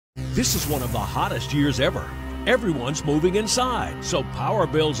This is one of the hottest years ever. Everyone's moving inside, so power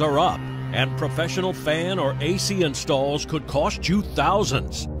bills are up, and professional fan or AC installs could cost you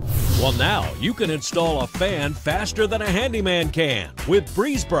thousands. Well, now you can install a fan faster than a handyman can with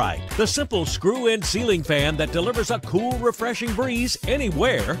Breeze Brite, the simple screw-in ceiling fan that delivers a cool, refreshing breeze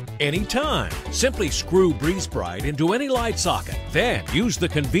anywhere, anytime. Simply screw Breeze Brite into any light socket, then use the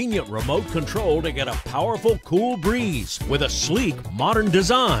convenient remote control to get a powerful, cool breeze with a sleek, modern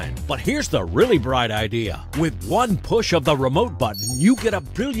design. But here's the really bright idea. With one push of the remote button, you get a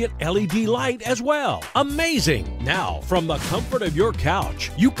brilliant LED light as well. Amazing! Now, from the comfort of your couch,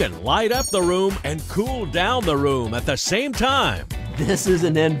 you can light up the room and cool down the room at the same time. This is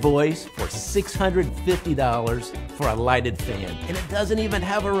an invoice for $650 for a lighted fan, and it doesn't even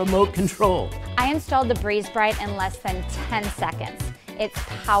have a remote control. I installed the Breeze Brite in less than 10 seconds. It's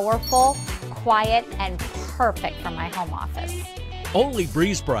powerful, quiet, and perfect for my home office. Only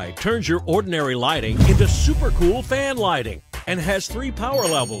Breeze Brite turns your ordinary lighting into super cool fan lighting and has 3 power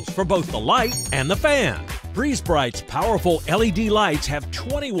levels for both the light and the fan. Breeze Brite's powerful LED lights have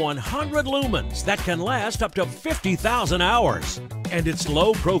 2,100 lumens that can last up to 50,000 hours. And its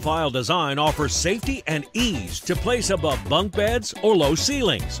low-profile design offers safety and ease to place above bunk beds or low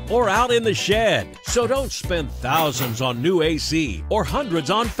ceilings or out in the shed. So don't spend thousands on new AC or hundreds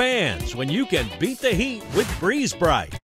on fans when you can beat the heat with Breeze Brite.